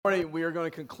Morning, we are going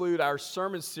to conclude our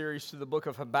sermon series through the book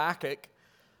of Habakkuk.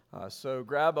 So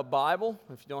grab a Bible.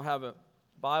 If you don't have a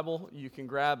Bible, you can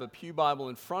grab a pew Bible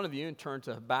in front of you and turn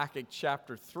to Habakkuk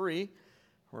chapter 3.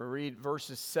 We'll read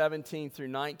verses 17 through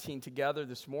 19 together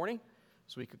this morning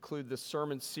as we conclude this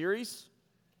sermon series.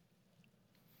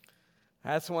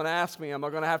 I had someone ask me, am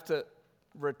I going to have to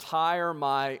retire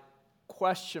my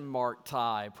question mark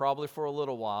tie? Probably for a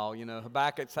little while. You know,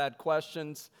 Habakkuk's had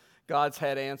questions. God's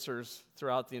had answers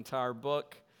throughout the entire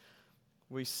book.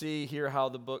 We see here how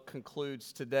the book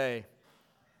concludes today.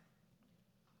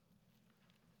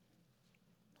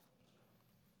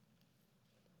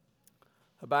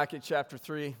 Habakkuk chapter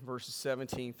 3, verses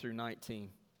 17 through 19.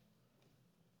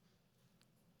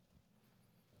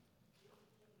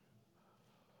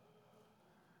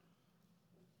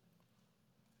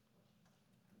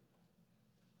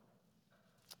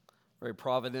 Very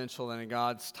providential and in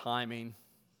God's timing.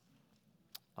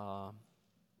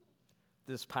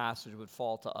 This passage would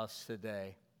fall to us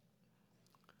today.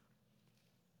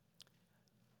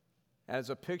 As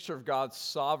a picture of God's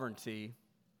sovereignty,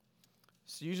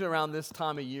 it's usually around this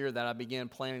time of year that I began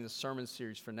planning the sermon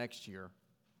series for next year.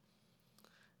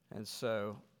 And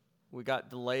so we got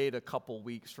delayed a couple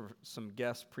weeks for some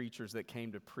guest preachers that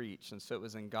came to preach. And so it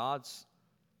was in God's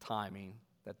timing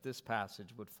that this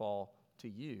passage would fall to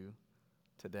you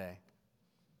today.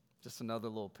 Just another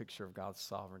little picture of God's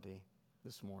sovereignty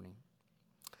this morning.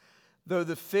 Though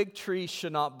the fig tree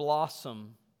should not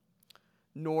blossom,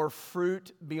 nor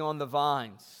fruit be on the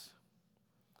vines,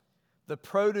 the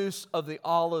produce of the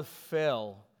olive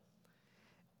fail,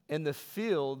 and the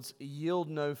fields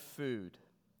yield no food.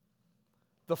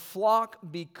 The flock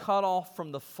be cut off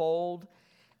from the fold,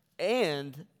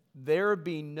 and there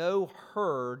be no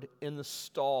herd in the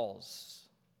stalls.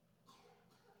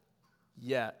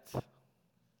 Yet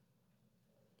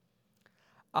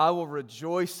I will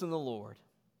rejoice in the Lord.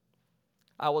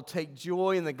 I will take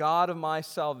joy in the God of my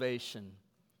salvation.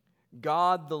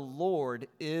 God the Lord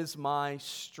is my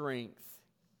strength.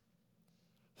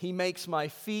 He makes my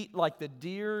feet like the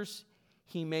deer's.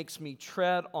 He makes me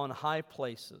tread on high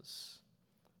places.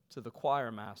 To the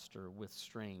choir master with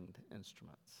stringed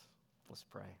instruments. Let's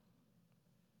pray.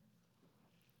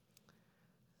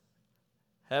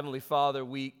 Heavenly Father,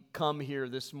 we come here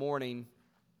this morning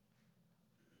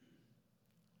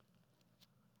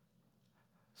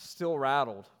still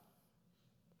rattled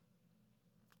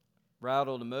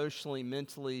emotionally,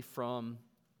 mentally from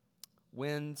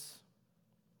winds,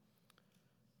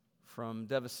 from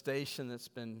devastation that's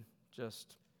been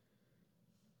just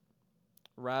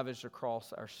ravaged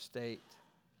across our state.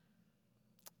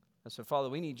 And so, Father,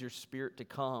 we need your Spirit to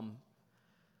come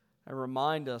and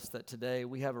remind us that today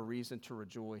we have a reason to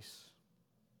rejoice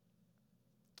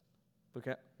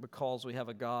because we have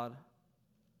a God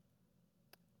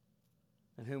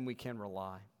in whom we can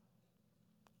rely.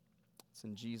 It's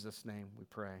in Jesus' name we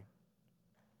pray.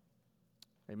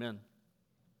 Amen.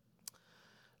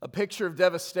 A picture of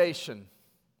devastation.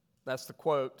 That's the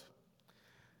quote.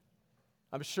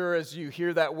 I'm sure as you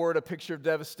hear that word, a picture of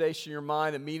devastation, your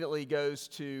mind immediately goes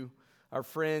to our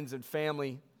friends and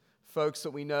family, folks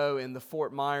that we know in the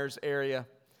Fort Myers area,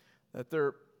 that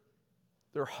their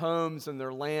homes and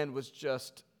their land was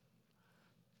just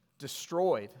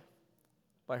destroyed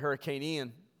by Hurricane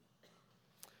Ian.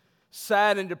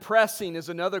 Sad and depressing is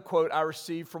another quote I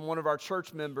received from one of our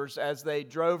church members as they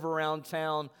drove around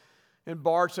town in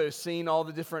Bartow, seeing all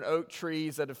the different oak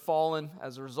trees that had fallen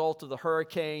as a result of the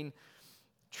hurricane,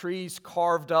 trees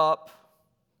carved up,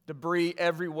 debris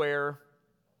everywhere.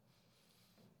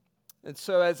 And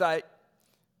so as I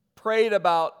prayed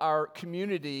about our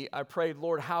community, I prayed,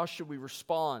 Lord, how should we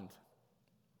respond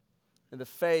in the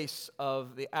face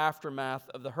of the aftermath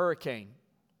of the hurricane?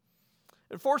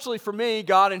 Unfortunately for me,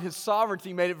 God in His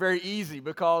sovereignty made it very easy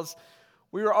because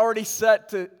we were already set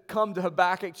to come to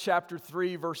Habakkuk chapter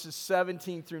 3, verses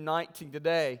 17 through 19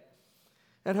 today.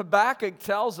 And Habakkuk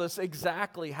tells us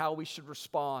exactly how we should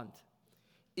respond,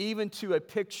 even to a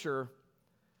picture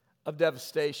of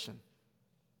devastation.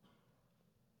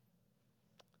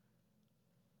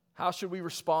 How should we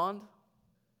respond?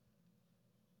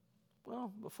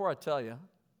 Well, before I tell you,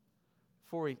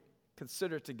 before we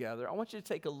consider it together, I want you to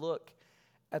take a look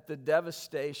at the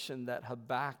devastation that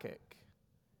Habakkuk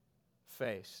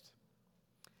faced.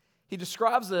 He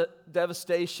describes the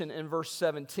devastation in verse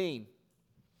 17.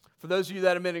 For those of you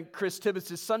that have been in Chris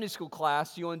Tibbetts' Sunday school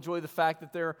class, you'll enjoy the fact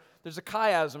that there's a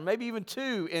chiasm, maybe even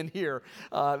two in here,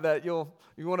 that you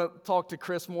want to talk to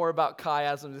Chris more about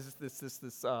chiasm,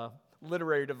 this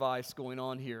literary device going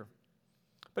on here.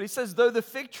 But he says, though the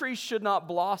fig tree should not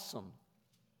blossom,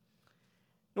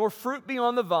 nor fruit be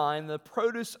on the vine, the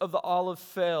produce of the olive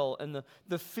fail, and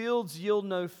the fields yield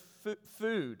no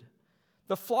food.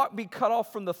 The flock be cut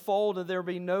off from the fold, and there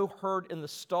be no herd in the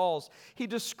stalls. He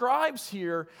describes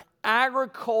here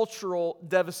agricultural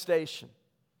devastation.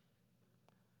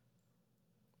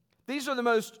 These are the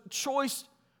most choice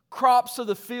crops of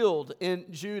the field in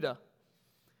Judah.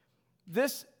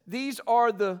 These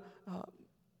are the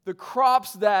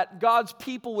crops that God's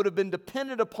people would have been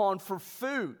dependent upon for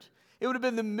food. It would have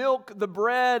been the milk, the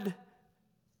bread,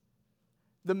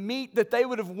 the meat that they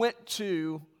would have went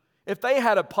to if they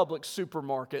had a public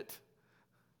supermarket.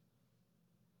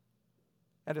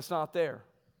 And it's not there.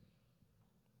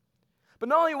 But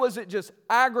not only was it just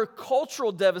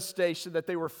agricultural devastation that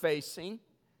they were facing,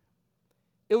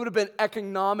 it would have been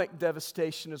economic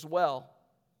devastation as well.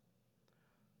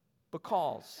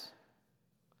 Because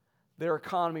their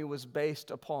economy was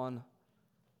based upon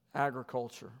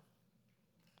agriculture.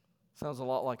 Sounds a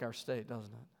lot like our state,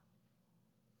 doesn't it?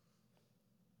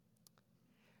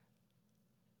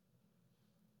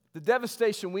 The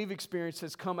devastation we've experienced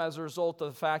has come as a result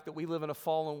of the fact that we live in a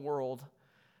fallen world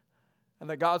and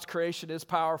that God's creation is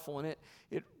powerful and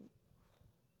it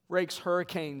rakes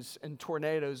hurricanes and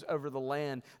tornadoes over the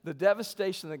land. The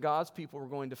devastation that God's people were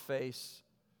going to face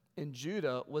in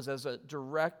Judah was as a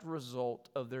direct result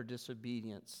of their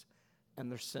disobedience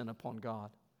and their sin upon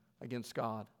God, against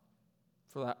God,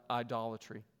 for that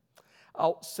idolatry.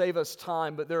 I'll save us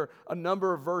time, but there are a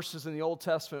number of verses in the Old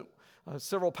Testament,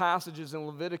 several passages in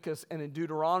Leviticus and in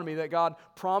Deuteronomy that God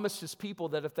promised His people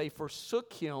that if they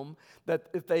forsook Him, that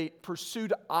if they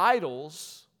pursued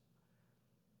idols,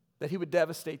 that He would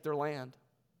devastate their land.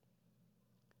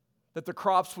 That their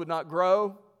crops would not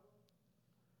grow,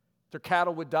 their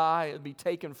cattle would die, it would be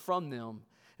taken from them.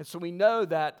 And so we know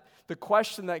that the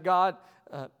question that God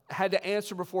had to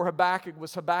answer before Habakkuk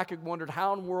was Habakkuk wondered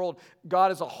how in the world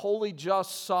God, as a holy,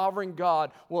 just, sovereign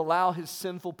God, will allow His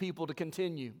sinful people to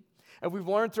continue. And we've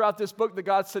learned throughout this book that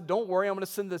God said, don't worry, I'm going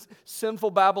to send the sinful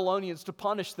Babylonians to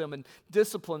punish them and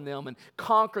discipline them and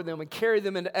conquer them and carry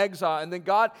them into exile. And then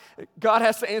God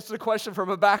has to answer the question from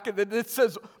Habakkuk that it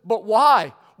says, but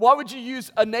why? Why would you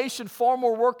use a nation far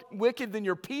more wicked than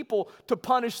your people to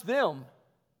punish them?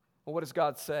 Well, what does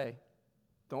God say?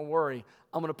 Don't worry,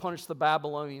 I'm going to punish the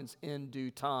Babylonians in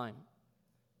due time.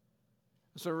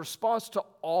 So in response to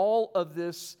all of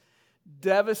this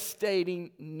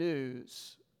devastating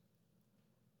news,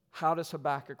 how does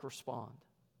Habakkuk respond?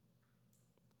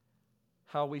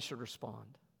 How we should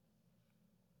respond.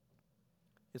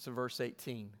 It's in verse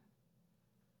 18.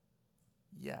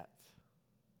 Yet.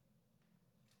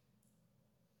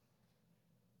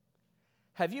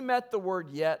 Have you met the word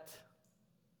yet?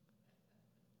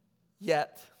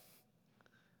 Yet.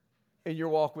 In your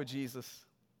walk with Jesus?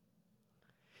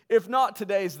 If not,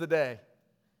 today's the day.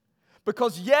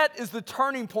 Because yet is the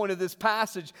turning point of this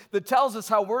passage that tells us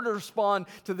how we're to respond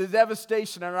to the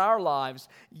devastation in our lives.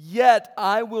 Yet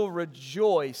I will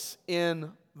rejoice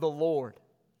in the Lord.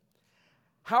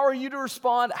 How are you to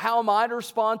respond? How am I to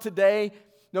respond today?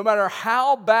 No matter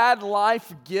how bad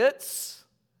life gets,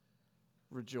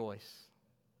 rejoice.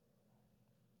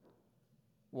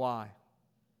 Why?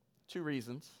 2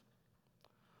 reasons.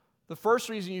 The first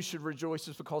reason you should rejoice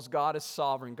is because God is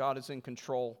sovereign. God is in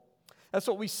control. That's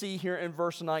what we see here in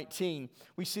verse 19.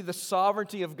 We see the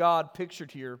sovereignty of God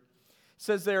pictured here. It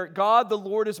says there, God the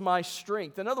Lord is my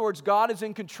strength. In other words, God is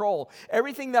in control.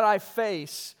 Everything that I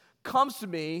face comes to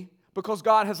me because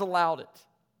God has allowed it.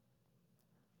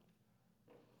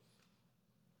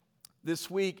 This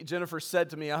week, Jennifer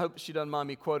said to me, I hope she doesn't mind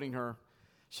me quoting her.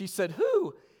 She said,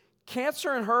 "Who?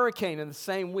 Cancer and hurricane in the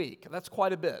same week. That's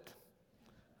quite a bit."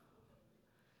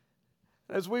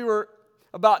 As we were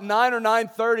about 9 or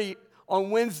 9:30 on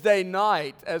Wednesday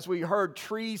night, as we heard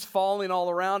trees falling all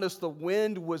around us, the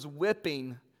wind was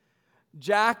whipping,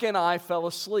 Jack and I fell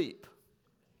asleep.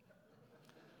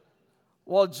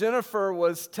 While Jennifer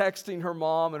was texting her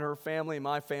mom and her family and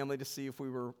my family to see if we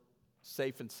were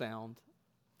safe and sound.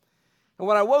 And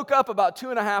when I woke up about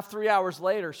 2.5, 3 hours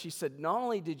later, she said, "Not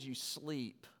only did you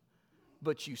sleep,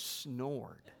 but you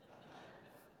snored."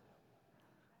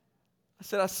 I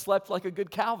said, I slept like a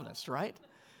good Calvinist, right?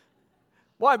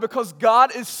 Why? Because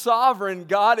God is sovereign.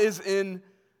 God is in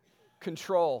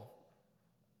control.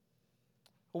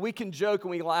 Well, we can joke and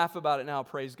we laugh about it now,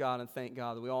 praise God and thank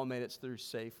God that we all made it through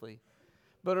safely.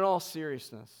 But in all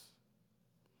seriousness,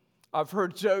 I've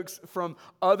heard jokes from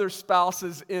other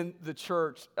spouses in the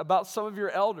church about some of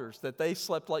your elders that they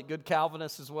slept like good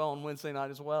Calvinists as well on Wednesday night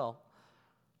as well.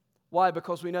 Why?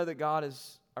 Because we know that God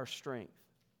is our strength.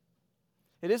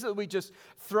 It isn't that we just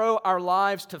throw our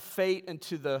lives to fate and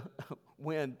to the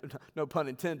wind, no pun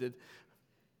intended.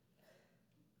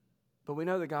 But we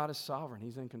know that God is sovereign.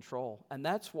 He's in control. And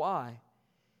that's why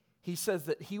he says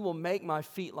that he will make my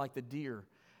feet like the deer.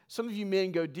 Some of you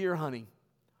men go deer hunting.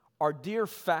 Are deer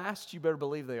fast? You better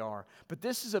believe they are. But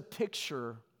this is a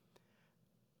picture,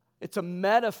 it's a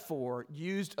metaphor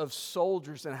used of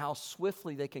soldiers and how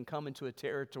swiftly they can come into a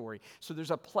territory. So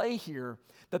there's a play here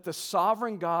that the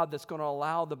sovereign God that's going to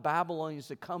allow the Babylonians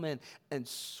to come in and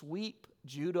sweep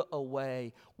Judah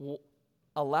away will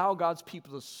allow God's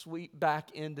people to sweep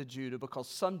back into Judah, because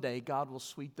someday God will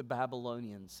sweep the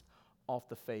Babylonians off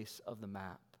the face of the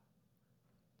map.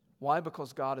 Why?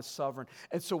 Because God is sovereign.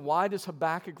 And so why does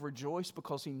Habakkuk rejoice?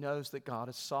 Because he knows that God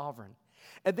is sovereign.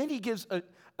 And then he gives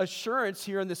assurance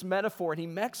here in this metaphor, and he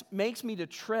makes me to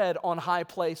tread on high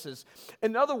places.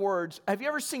 In other words, have you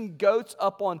ever seen goats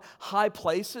up on high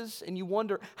places? And you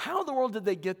wonder, how in the world did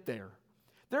they get there?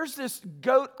 There's this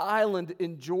goat island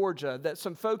in Georgia that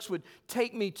some folks would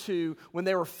take me to when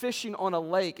they were fishing on a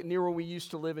lake near where we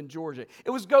used to live in Georgia.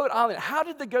 It was Goat Island. How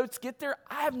did the goats get there?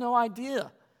 I have no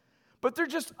idea. But they're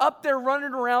just up there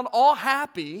running around all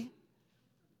happy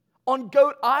on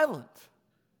Goat Island.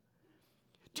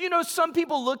 Do you know some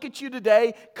people look at you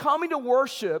today coming to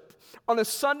worship on a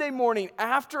Sunday morning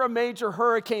after a major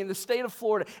hurricane in the state of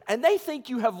Florida, and they think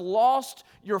you have lost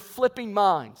your flipping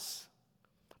minds.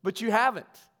 But you haven't.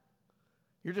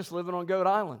 You're just living on Goat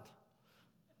Island.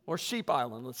 Or Sheep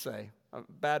Island, let's say. A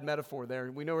bad metaphor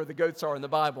there. We know where the goats are in the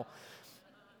Bible.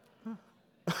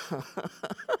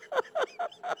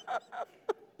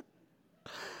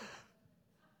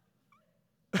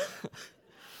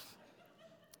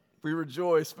 We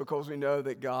rejoice because we know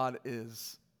that God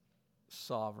is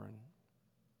sovereign.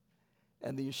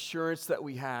 And the assurance that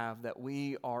we have that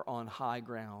we are on high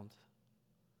ground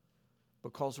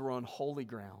because we're on holy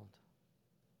ground,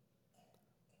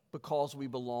 because we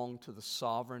belong to the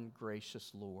sovereign,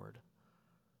 gracious Lord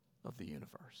of the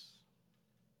universe.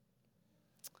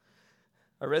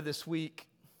 I read this week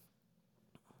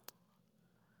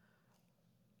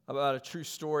about a true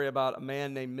story about a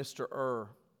man named Mr.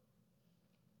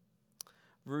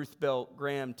 Ruth Bell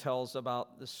Graham tells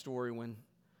about this story when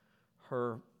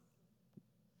her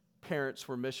parents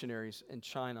were missionaries in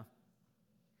China.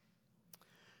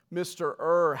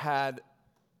 Mr. had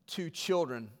 2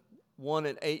 children, one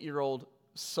an 8-year-old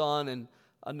son and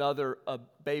another a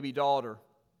baby daughter.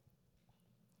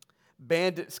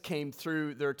 Bandits came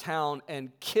through their town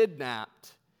and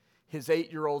kidnapped his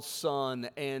 8-year-old son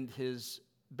and his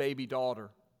baby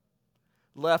daughter,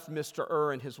 left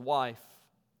Mr. and his wife.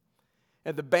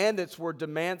 And the bandits were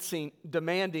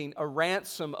demanding a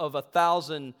ransom of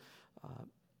 1,000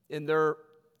 in their,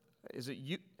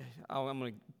 I'm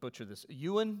going to butcher this,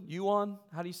 yuan?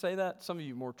 How do you say that? Some of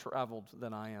you more traveled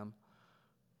than I am.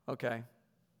 Okay,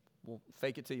 well,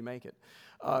 fake it till you make it.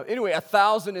 Anyway,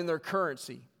 1,000 in their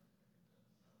currency.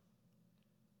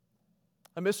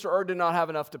 And Mr. did not have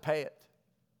enough to pay it.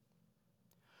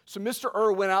 So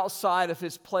Mr. went outside of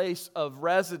his place of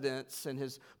residence and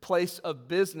his place of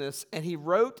business, and he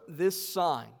wrote this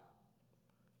sign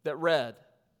that read,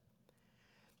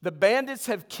 "The bandits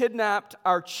have kidnapped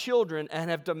our children and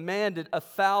have demanded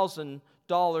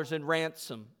 $1,000 in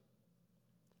ransom.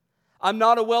 I'm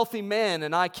not a wealthy man,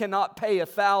 and I cannot pay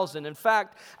 1,000. In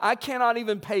fact, I cannot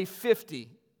even pay 50.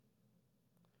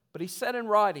 But he said in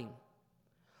writing,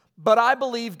 but I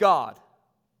believe God,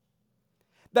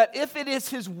 that if it is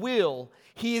His will,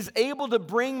 He is able to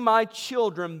bring my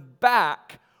children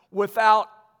back without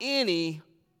any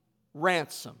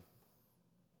ransom."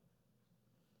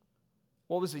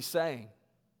 What was he saying?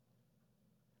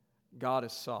 God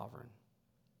is sovereign.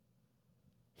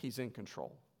 He's in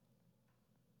control.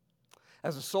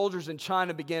 As the soldiers in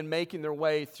China began making their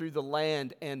way through the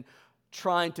land and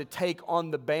trying to take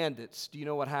on the bandits, do you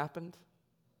know what happened?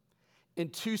 In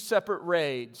 2 separate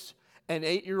raids, an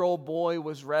 8-year-old boy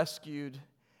was rescued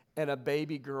and a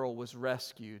baby girl was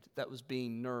rescued that was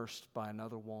being nursed by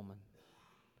another woman.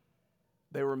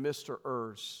 They were Mr.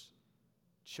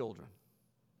 children.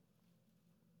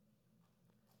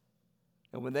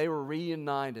 And when they were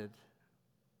reunited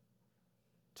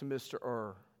to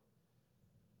Mr.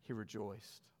 he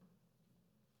rejoiced.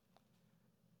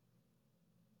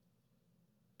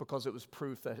 Because it was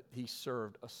proof that he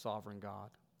served a sovereign God.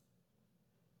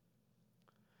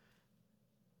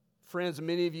 Friends,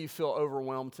 many of you feel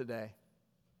overwhelmed today.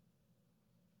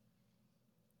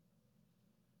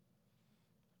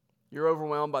 You're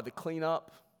overwhelmed by the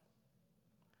cleanup,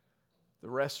 the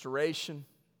restoration,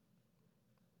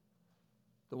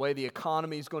 the way the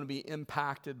economy is going to be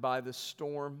impacted by this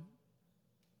storm.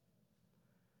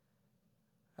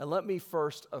 And let me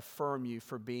first affirm you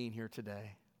for being here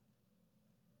today.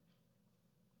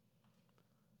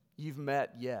 You've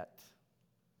met yet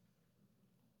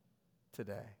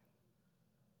today.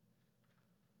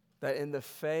 That in the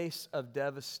face of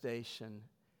devastation,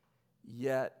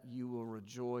 yet you will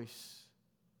rejoice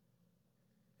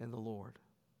in the Lord.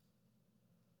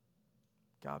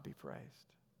 God be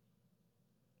praised.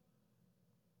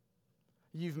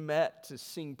 You've met to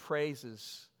sing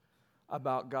praises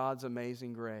about God's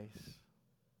amazing grace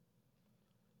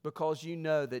because you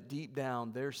know that deep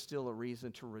down there's still a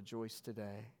reason to rejoice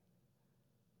today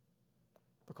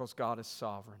because God is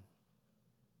sovereign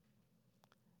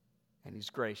and He's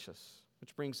gracious.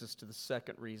 Which brings us to the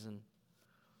second reason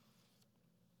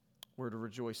we're to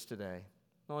rejoice today.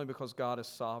 Not only because God is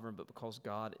sovereign, but because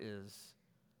God is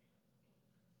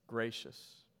gracious.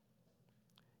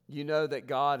 You know that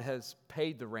God has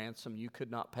paid the ransom you could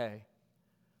not pay.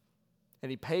 And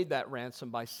He paid that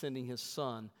ransom by sending His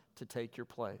Son to take your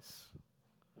place.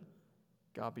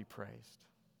 God be praised.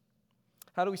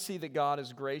 How do we see that God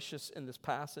is gracious in this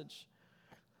passage?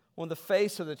 Well, in the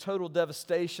face of the total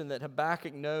devastation that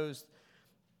Habakkuk knows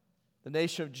the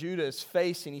nation of Judah is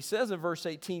facing, he says in verse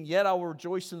 18, "Yet I will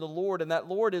rejoice in the Lord." And that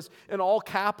Lord is in all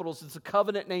capitals. It's the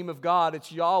covenant name of God.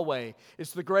 It's Yahweh.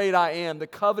 It's the great I am, the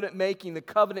covenant making, the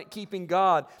covenant keeping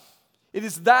God. It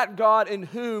is that God in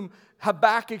whom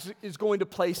Habakkuk is going to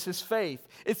place his faith.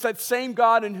 It's that same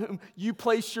God in whom you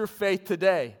place your faith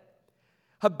today.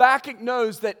 Habakkuk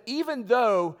knows that even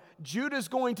though Judah is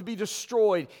going to be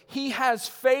destroyed, he has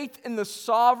faith in the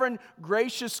sovereign,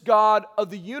 gracious God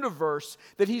of the universe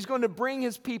that He's going to bring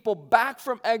His people back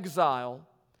from exile,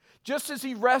 just as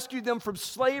He rescued them from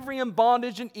slavery and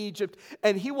bondage in Egypt,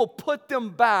 and He will put them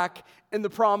back in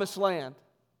the promised land.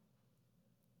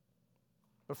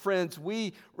 But friends,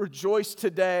 we rejoice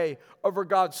today over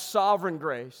God's sovereign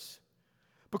grace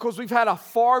because we've had a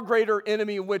far greater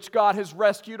enemy in which God has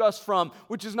rescued us from,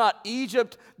 which is not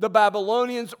Egypt, the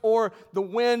Babylonians, or the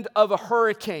wind of a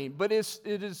hurricane, but it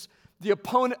is the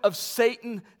opponent of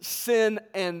Satan, sin,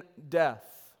 and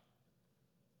death.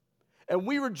 And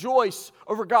we rejoice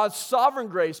over God's sovereign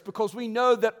grace because we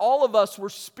know that all of us were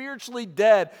spiritually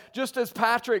dead, just as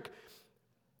Patrick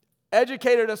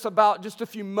educated us about just a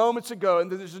few moments ago,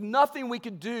 and that there's nothing we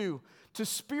could do to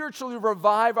spiritually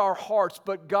revive our hearts,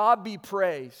 but God be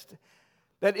praised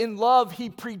that in love He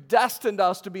predestined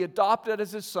us to be adopted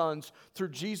as His sons through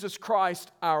Jesus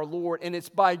Christ our Lord. And it's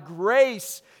by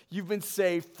grace you've been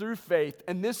saved through faith.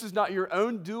 And this is not your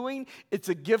own doing, it's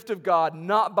a gift of God,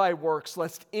 not by works,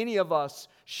 lest any of us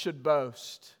should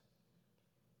boast.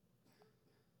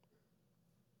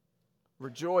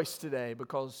 Rejoice today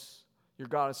because your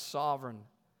God is sovereign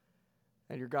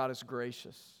and your God is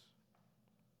gracious.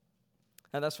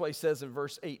 And that's why He says in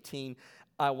verse 18,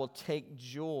 "I will take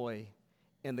joy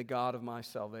in the God of my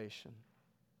salvation."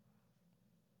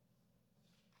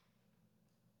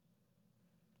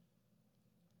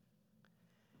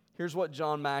 Here's what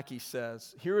John Mackey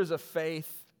says. Here is a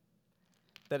faith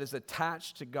that is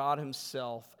attached to God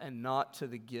Himself and not to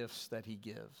the gifts that He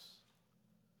gives.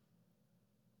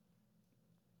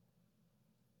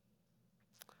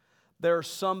 There are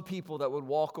some people that would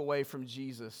walk away from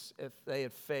Jesus if they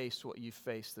had faced what you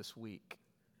faced this week.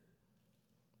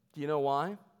 Do you know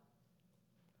why?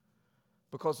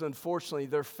 Because unfortunately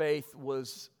their faith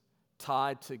was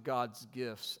tied to God's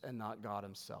gifts and not God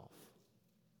Himself.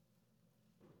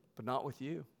 But not with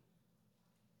you.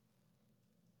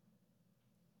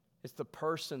 It's the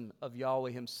person of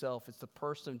Yahweh Himself. It's the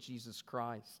person of Jesus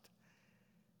Christ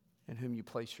in whom you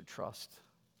place your trust.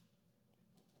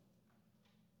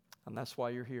 And that's why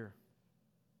you're here.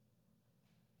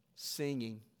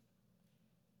 Singing.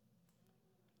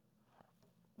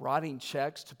 Writing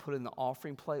checks to put in the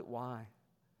offering plate. Why?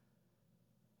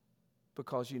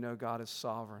 Because you know God is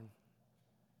sovereign.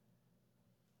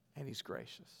 And He's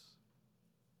gracious.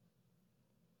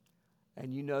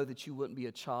 And you know that you wouldn't be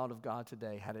a child of God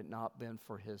today had it not been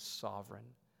for His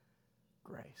sovereign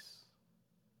grace.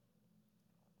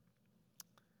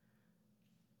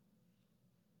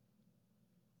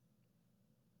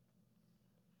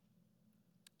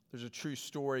 There's a true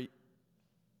story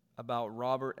about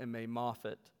Robert and May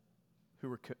Moffat, who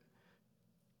were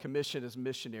commissioned as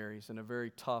missionaries in a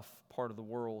very tough part of the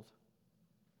world.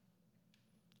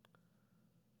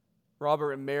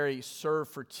 Robert and Mary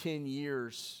served for 10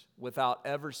 years without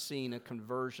ever seeing a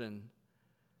conversion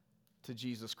to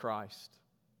Jesus Christ.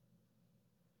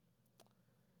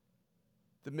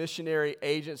 The missionary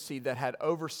agency that had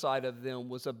oversight of them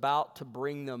was about to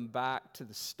bring them back to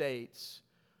the States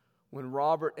when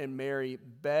Robert and Mary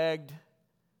begged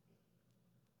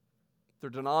their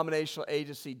denominational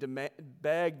agency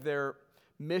begged their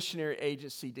missionary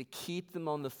agency to keep them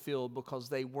on the field because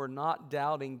they were not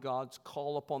doubting God's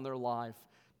call upon their life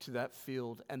to that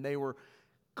field. And they were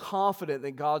confident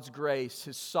that God's grace,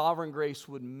 His sovereign grace,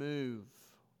 would move.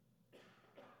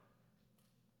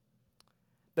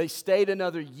 They stayed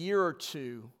another year or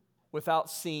two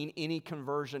without seeing any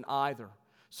conversion either.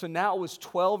 So now it was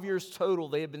 12 years total.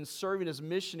 They had been serving as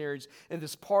missionaries in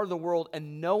this part of the world,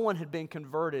 and no one had been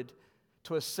converted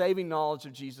to a saving knowledge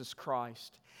of Jesus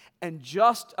Christ. And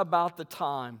just about the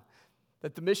time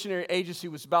that the missionary agency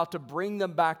was about to bring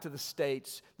them back to the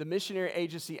States, the missionary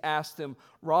agency asked them,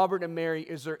 Robert and Mary,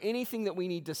 is there anything that we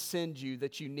need to send you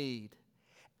that you need?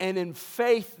 And in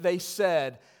faith they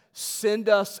said, send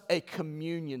us a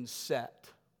communion set.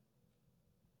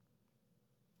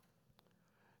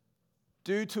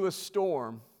 Due to a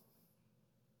storm,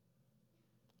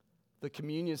 the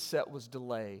communion set was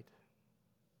delayed.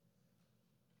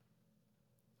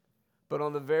 But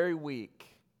on the very week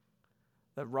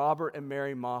that Robert and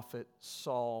Mary Moffat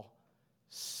saw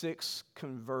 6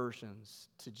 conversions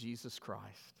to Jesus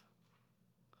Christ,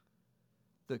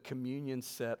 the communion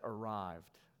set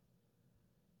arrived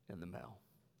in the mail.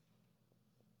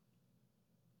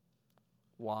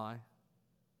 Why?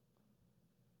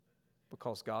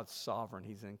 Because God's sovereign,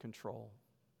 He's in control,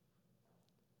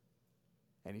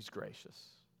 and He's gracious.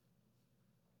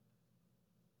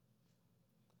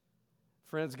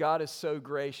 Friends, God is so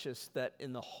gracious that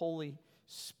in the Holy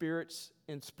Spirit's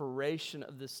inspiration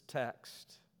of this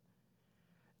text,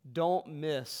 don't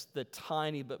miss the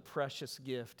tiny but precious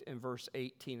gift in verse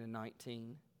 18 and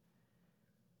 19.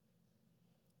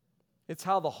 It's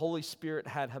how the Holy Spirit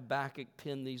had Habakkuk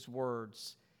pen these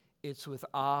words. It's with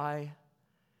I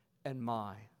and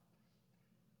my.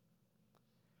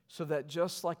 So that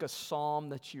just like a psalm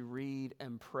that you read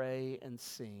and pray and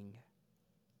sing,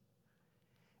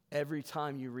 every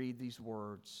time you read these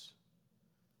words,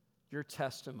 your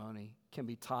testimony can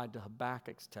be tied to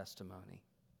Habakkuk's testimony.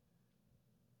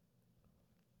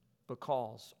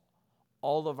 Because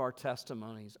all of our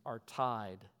testimonies are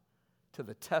tied to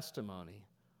the testimony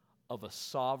of a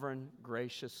sovereign,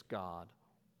 gracious God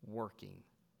working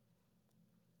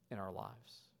in our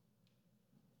lives.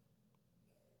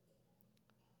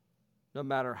 No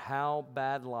matter how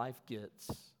bad life gets,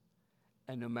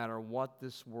 and no matter what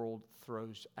this world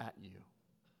throws at you,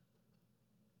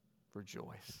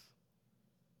 rejoice.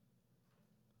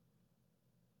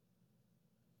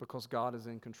 Because God is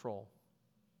in control,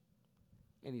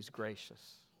 and He's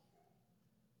gracious.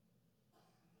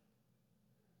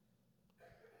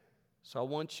 So I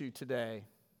want you today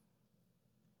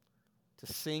to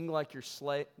sing like you're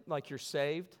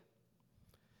saved.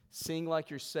 Sing like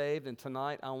you're saved, and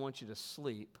tonight I want you to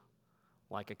sleep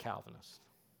like a Calvinist.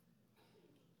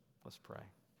 Let's pray.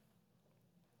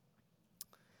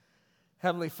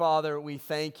 Heavenly Father, we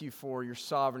thank You for Your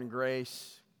sovereign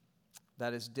grace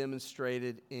that is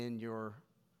demonstrated in Your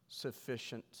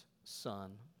sufficient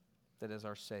Son, that is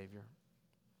our Savior.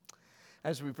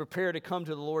 As we prepare to come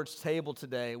to the Lord's table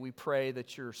today, we pray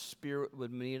that Your Spirit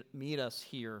would meet us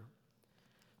here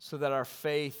so that our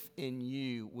faith in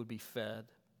You would be fed.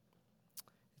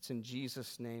 It's in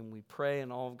Jesus' name we pray,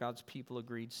 and all of God's people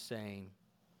agreed, saying,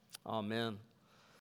 Amen.